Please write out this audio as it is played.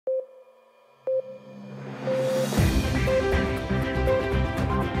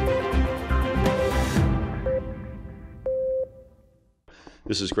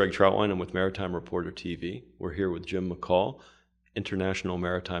This is Greg Troutwine. I'm with Maritime Reporter TV. We're here with Jim McCaul, International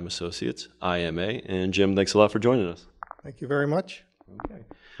Maritime Associates, IMA. And Jim, thanks a lot for joining us. Thank you very much. Okay.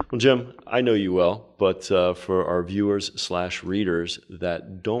 Well, Jim, I know you well, but for our viewers/readers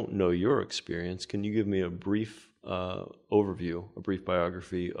that don't know your experience, can you give me a brief overview, a brief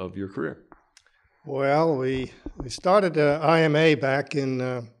biography of your career? Well, we started IMA back in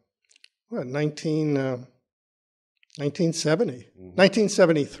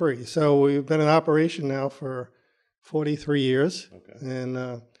 1973. So we've been in operation now for 43 years,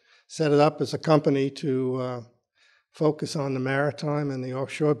 and set it up as a company to focus on the maritime and the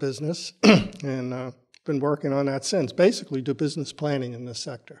offshore business, and been working on that since. Basically, do business planning in this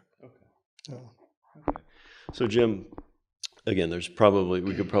sector. So, Jim, again, we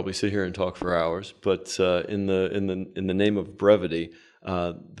could probably sit here and talk for hours, but in the name of brevity,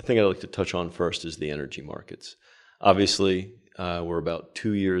 the thing I'd like to touch on first is the energy markets. Obviously, we're about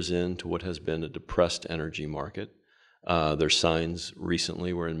 2 years into what has been a depressed energy market. There's signs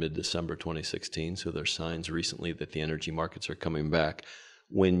recently, we're in mid-December 2016, so there's signs recently that the energy markets are coming back.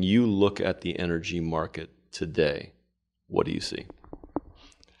 When you look at the energy market today, what do you see?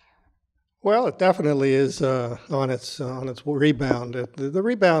 Well, it definitely is on its rebound. The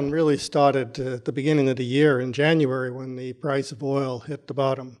rebound really started at the beginning of the year in January when the price of oil hit the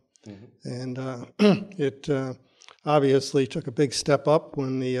bottom. And it obviously took a big step up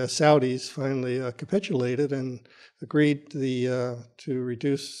when the Saudis finally capitulated and agreed to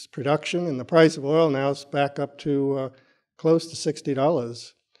reduce production, and the price of oil now is back up to close to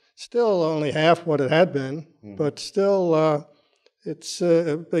 $60. Still only half what it had been, but still it's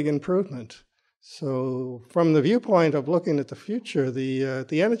a big improvement. So from the viewpoint of looking at the future,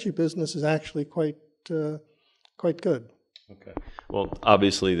 the energy business is actually quite good. Okay. Well,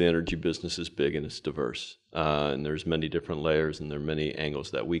 obviously the energy business is big and it's diverse, and there's many different layers and there are many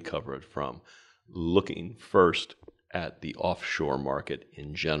angles that we cover it from. Looking first at the offshore market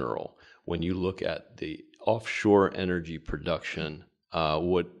in general, when you look at the offshore energy production,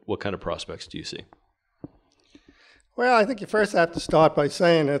 what kind of prospects do you see? Well, I think you first have to start by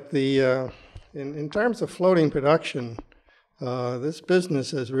saying that in terms of floating production, this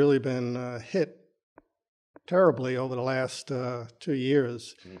business has really been hit terribly over the last 2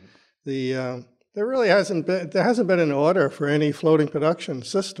 years. There hasn't been an order for any floating production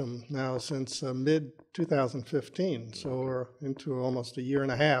system now since mid-2015, so we're into almost a year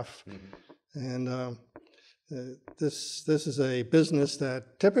and a half. And this is a business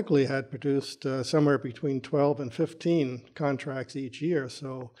that typically had produced somewhere between 12 and 15 contracts each year.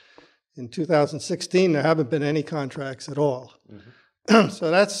 So in 2016, there haven't been any contracts at all. So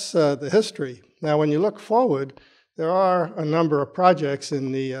that's the history. Now, when you look forward, there are a number of projects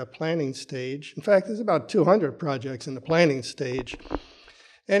in the planning stage. In fact, there's about 200 projects in the planning stage,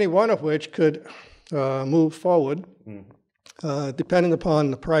 any one of which could move forward depending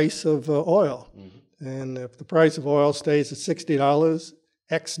upon the price of oil. And if the price of oil stays at $60,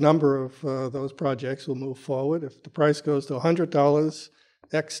 X number of those projects will move forward. If the price goes to $100,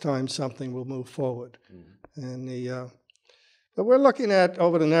 X times something will move forward. And but we're looking at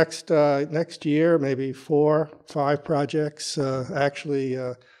over the next year, maybe 4, 5 projects actually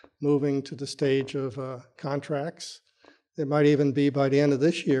moving to the stage of contracts. There might even be by the end of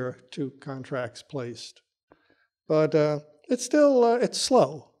this year 2 contracts placed. But it's still it's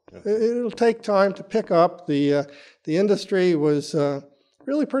slow. It'll take time to pick up. The industry was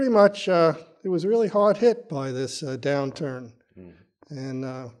really pretty much it was really hard hit by this downturn. And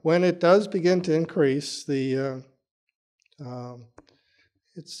when it does begin to increase, it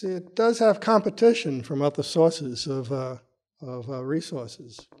does have competition from other sources of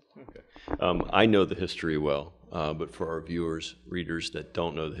resources. Okay. I know the history well, but for our viewers, readers that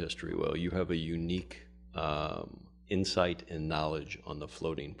don't know the history well, you have a unique insight and knowledge on the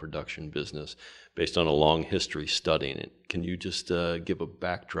floating production business based on a long history studying it. Can you just give a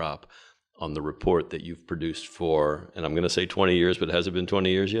backdrop on the report that you've produced for, and I'm going to say 20 years, but has it been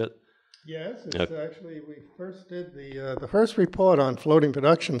 20 years yet? Yes, it's actually, we first did the first report on floating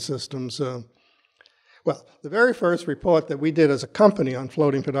production systems. Well, the very first report that we did as a company on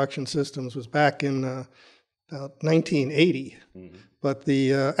floating production systems was back in about 1980. But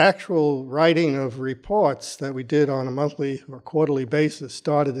the actual writing of reports that we did on a monthly or quarterly basis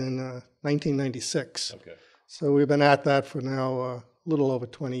started in 1996. Okay. So we've been at that for now a little over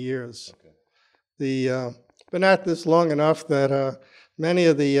 20 years. Okay. Been at this long enough that many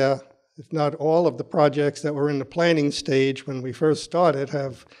of the, if not all of the projects that were in the planning stage when we first started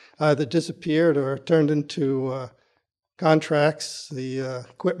have either disappeared or turned into contracts. The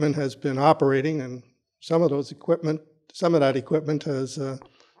equipment has been operating, and some of those equipment some of that equipment has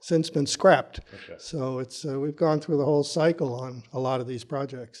since been scrapped. Okay. So we've gone through the whole cycle on a lot of these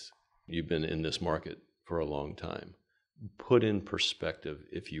projects. You've been in this market for a long time. Put in perspective,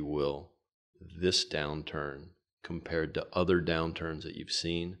 if you will, this downturn compared to other downturns that you've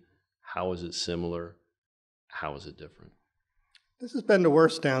seen. How is it similar? How is it different? This has been the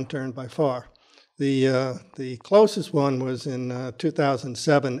worst downturn by far. The closest one was in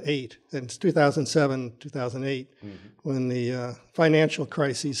 2007-8. It's 2007-2008 when the financial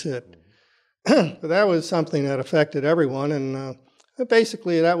crisis hit. But that was something that affected everyone, and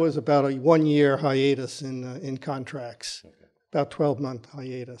basically that was about a 1-year hiatus in contracts, about 12-month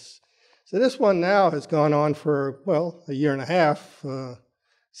hiatus. So this one now has gone on for, well, a year and a half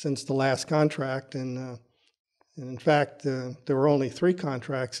since the last contract, and in fact, there were only 3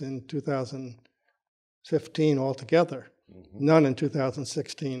 contracts in 2015 altogether, none in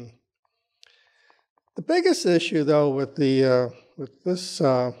 2016. The biggest issue, though, with this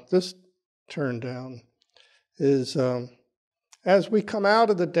turn down is as we come out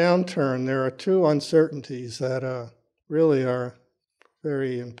of the downturn, there are 2 uncertainties that really are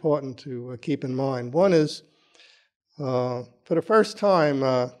very important to keep in mind. One is, for the first time,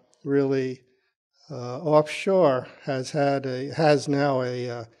 really, offshore has now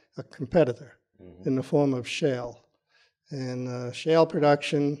a competitor in the form of shale, and shale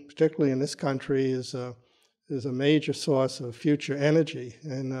production, particularly in this country, is a major source of future energy.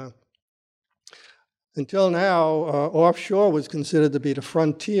 And until now, offshore was considered to be the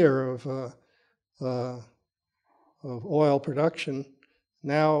frontier of oil production.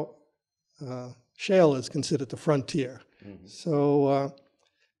 Now, shale is considered the frontier. So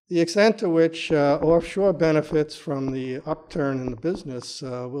the extent to which offshore benefits from the upturn in the business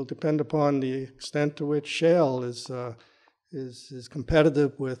will depend upon the extent to which shale is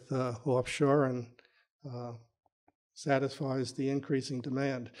competitive with offshore and satisfies the increasing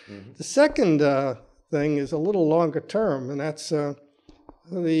demand. The second thing is a little longer term, and that's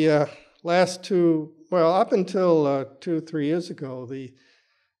the last 2, well, up until 2-3 years ago, the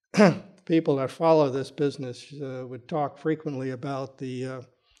people that follow this business would talk frequently about the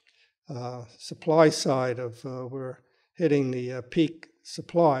supply side of we're hitting the peak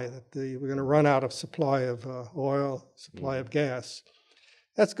supply, that we're going to run out of supply of oil, supply of gas.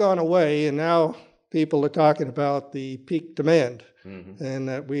 That's gone away, and now people are talking about the peak demand, and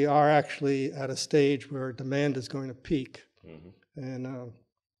that we are actually at a stage where demand is going to peak. And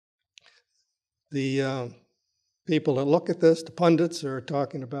the people that look at this, the pundits, are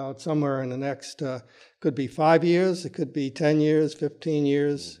talking about somewhere in the next, could be 5 years, it could be 10 years, 15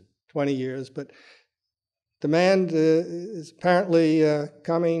 years, 20 years, but demand is apparently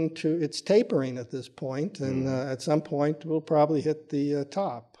coming to its tapering at this point, and at some point we'll probably hit the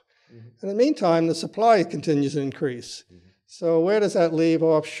top. In the meantime, the supply continues to increase. So where does that leave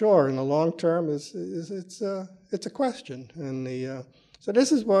offshore in the long term? It's a question, and so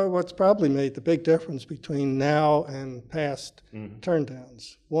this is what's probably made the big difference between now and past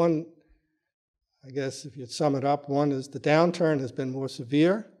turndowns. One, I guess if you sum it up, one is the downturn has been more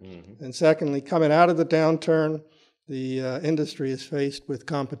severe. And secondly, coming out of the downturn, the industry is faced with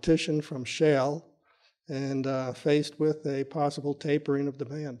competition from shale and faced with a possible tapering of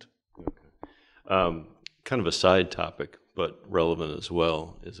demand. Kind of a side topic, but relevant as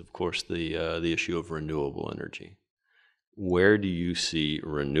well, is of course the issue of renewable energy. Where do you see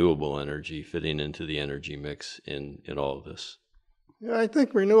renewable energy fitting into the energy mix in all of this? Yeah, I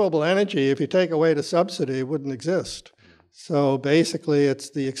think renewable energy, if you take away the subsidy, wouldn't exist. So basically,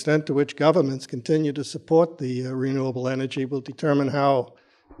 it's the extent to which governments continue to support the renewable energy will determine how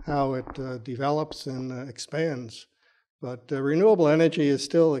it develops and expands. But renewable energy is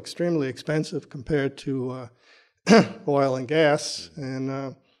still extremely expensive compared to oil and gas,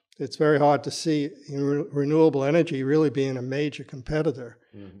 and it's very hard to see renewable energy really being a major competitor,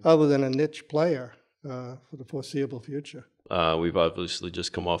 other than a niche player for the foreseeable future. We've obviously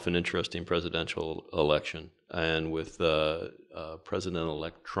just come off an interesting presidential election, and with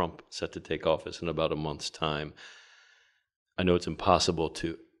President-elect Trump set to take office in about a month's time, I know it's impossible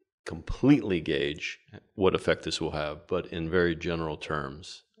to completely gauge what effect this will have, but in very general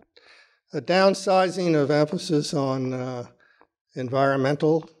terms. A downsizing of emphasis on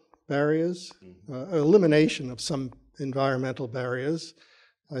environmental barriers, elimination of some environmental barriers.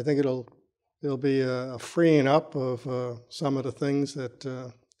 I think there'll be a freeing up of some of the things that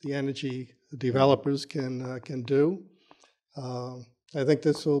the energy developers can do. I think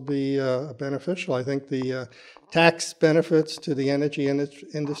this will be beneficial. I think the tax benefits to the energy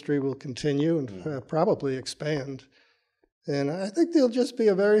industry will continue and probably expand. And I think there'll just be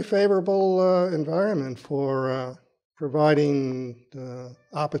a very favorable environment for providing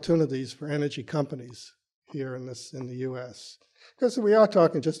opportunities for energy companies here in the U.S. Because we are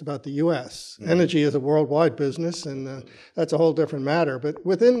talking just about the U.S. Mm-hmm. Energy is a worldwide business, and that's a whole different matter. But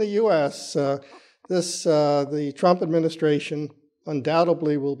within the U.S., the Trump administration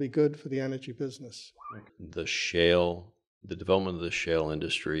undoubtedly will be good for the energy business. The development of the shale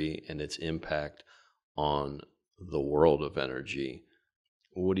industry and its impact on the world of energy,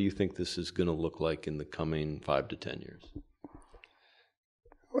 what do you think this is going to look like in the coming 5 to 10 years?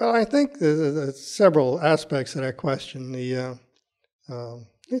 Well, I think there's several aspects of that question. Let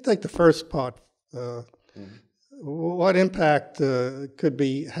me take the first part. What impact could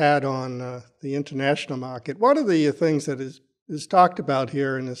be had on the international market? One of the things that is talked about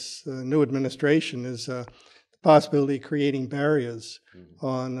here in this new administration is the possibility of creating barriers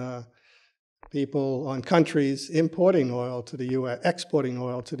on people, on countries importing oil to the U.S., exporting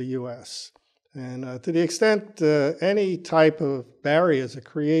oil to the U.S. And to the extent any type of barriers are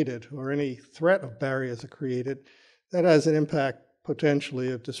created or any threat of barriers are created, that has an impact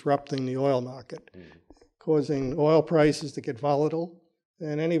potentially of disrupting the oil market, causing oil prices to get volatile.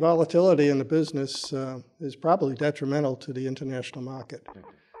 And any volatility in the business is probably detrimental to the international market.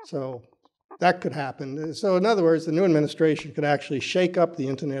 So that could happen. So in other words, the new administration could actually shake up the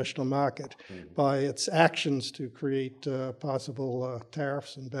international market by its actions to create possible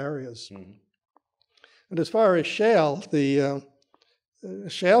tariffs and barriers. But as far as shale, the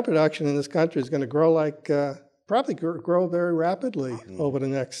shale production in this country is going to grow probably grow very rapidly over the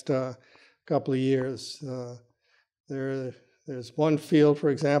next couple of years. There's one field, for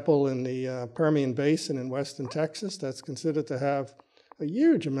example, in the Permian Basin in western Texas that's considered to have a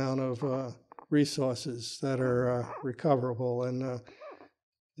huge amount of resources that are recoverable. And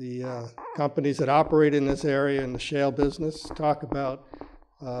the companies that operate in this area in the shale business talk about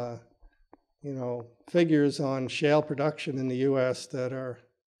figures on shale production in the U.S. that are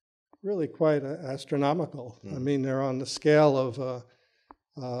really quite astronomical. I mean, they're on the scale of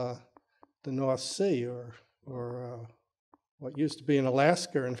the North Sea or what used to be in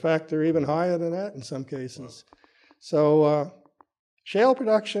Alaska. In fact, they're even higher than that in some cases. So shale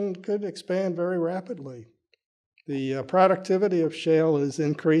production could expand very rapidly. The productivity of shale is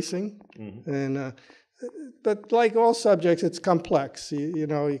increasing, and but like all subjects, it's complex.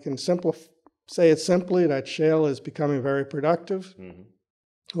 You can say it simply that shale is becoming very productive,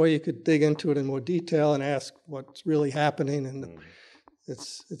 or you could dig into it in more detail and ask what's really happening, and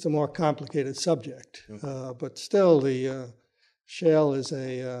it's a more complicated subject. But still, the shale is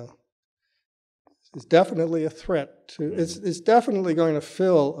definitely a threat to. It's definitely going to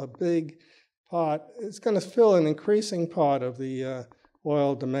fill a big part. It's going to fill an increasing part of the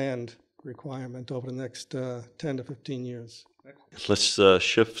oil demand requirement over the next 10 to 15 years. Let's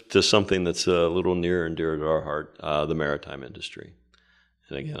shift to something that's a little near and dear to our heart, the maritime industry.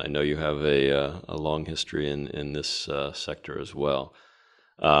 And again, I know you have a long history in this sector as well.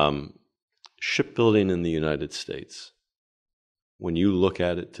 Shipbuilding in the United States, when you look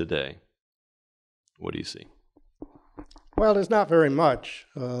at it today, what do you see? Well, there's not very much,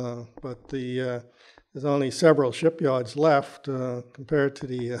 but there's only several shipyards left compared to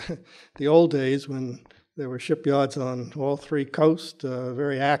the old days when there were shipyards on all three coasts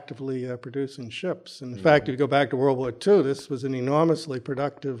very actively producing ships. And in fact, if you go back to World War II, this was an enormously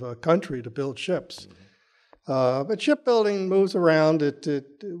productive country to build ships. But shipbuilding moves around.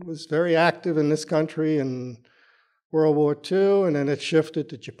 It was very active in this country in World War II, and then it shifted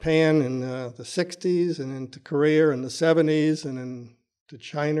to Japan in the 60s, and then to Korea in the 70s, and then to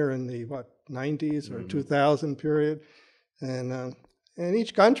China in the 90s or 2000 period. And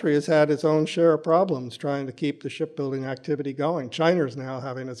each country has had its own share of problems trying to keep the shipbuilding activity going. China is now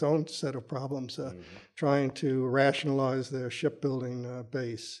having its own set of problems trying to rationalize their shipbuilding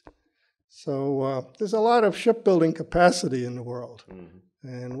base. So there's a lot of shipbuilding capacity in the world.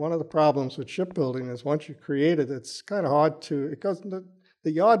 And one of the problems with shipbuilding is once you create it, it's kind of hard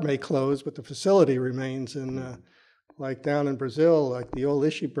the yard may close, but the facility remains in, like down in Brazil, like the old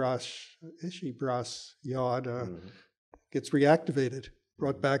Ishibras yard gets reactivated,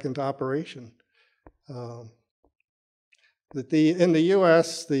 brought back into operation. In the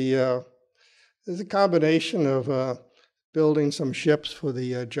U.S., there's a combination of building some ships for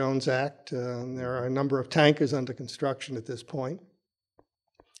the Jones Act. And there are a number of tankers under construction at this point.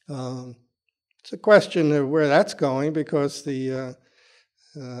 It's a question of where that's going because the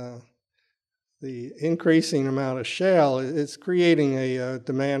increasing amount of shale is creating a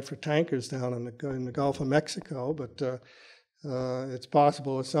demand for tankers down in the Gulf of Mexico. But it's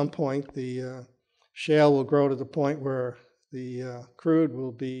possible at some point the shale will grow to the point where the crude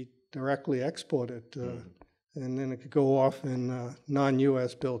will be directly exported and then it could go off in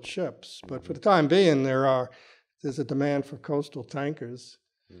non-U.S. built ships. But for the time being, there's a demand for coastal tankers.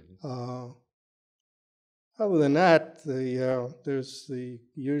 Other than that, there's the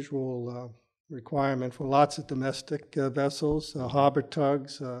usual requirement for lots of domestic vessels, harbor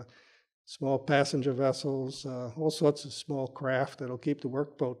tugs, small passenger vessels, all sorts of small craft that'll keep the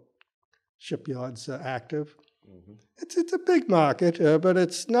workboat shipyards active. It's a big market, but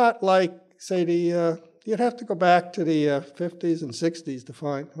it's not like, say, you'd have to go back to the 50s and 60s to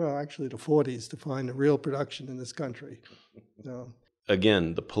find, well, actually the 40s to find the real production in this country. So.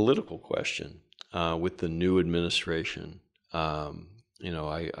 Again, the political question with the new administration.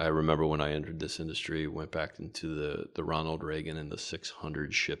 I remember when I entered this industry, went back into the Ronald Reagan and the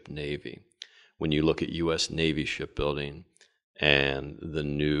 600-ship Navy. When you look at U.S. Navy shipbuilding and the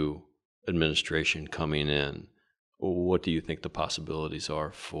new administration coming in, what do you think the possibilities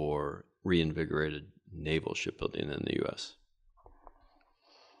are for reinvigorated naval shipbuilding in the U.S.?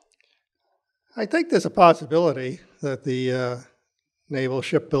 I think there's a possibility that the naval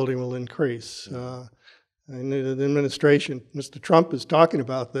shipbuilding will increase. I know the administration, Mr. Trump, is talking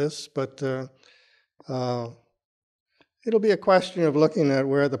about this, but it'll be a question of looking at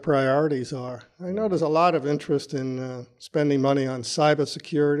where the priorities are. I know there's a lot of interest in spending money on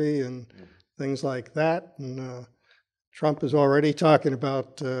cybersecurity and things like that, and Trump is already talking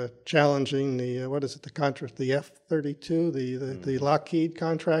about challenging the contract, the F-32, the Lockheed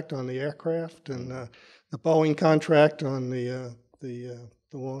contract on the aircraft, and the Boeing contract on the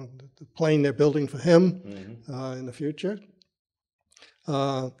plane they're building for him in the future.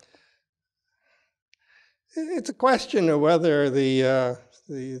 It's a question of whether the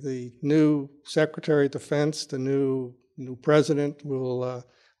new Secretary of Defense, the new president, will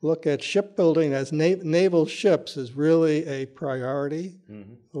look at shipbuilding as naval ships as really a priority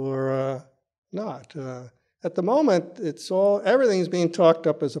or not. At the moment, everything's being talked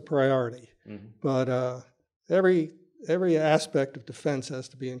up as a priority, but every aspect of defense has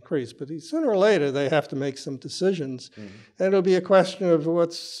to be increased. But sooner or later, they have to make some decisions, and it'll be a question of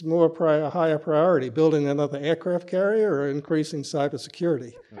what's a higher priority: building another aircraft carrier or increasing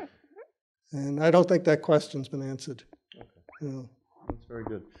cybersecurity. And I don't think that question's been answered. Okay. That's very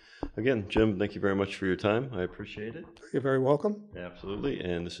good. Again, Jim, thank you very much for your time. I appreciate it. You're very welcome. Absolutely.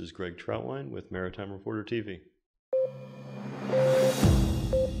 And this is Greg Troutwine with Maritime Reporter TV.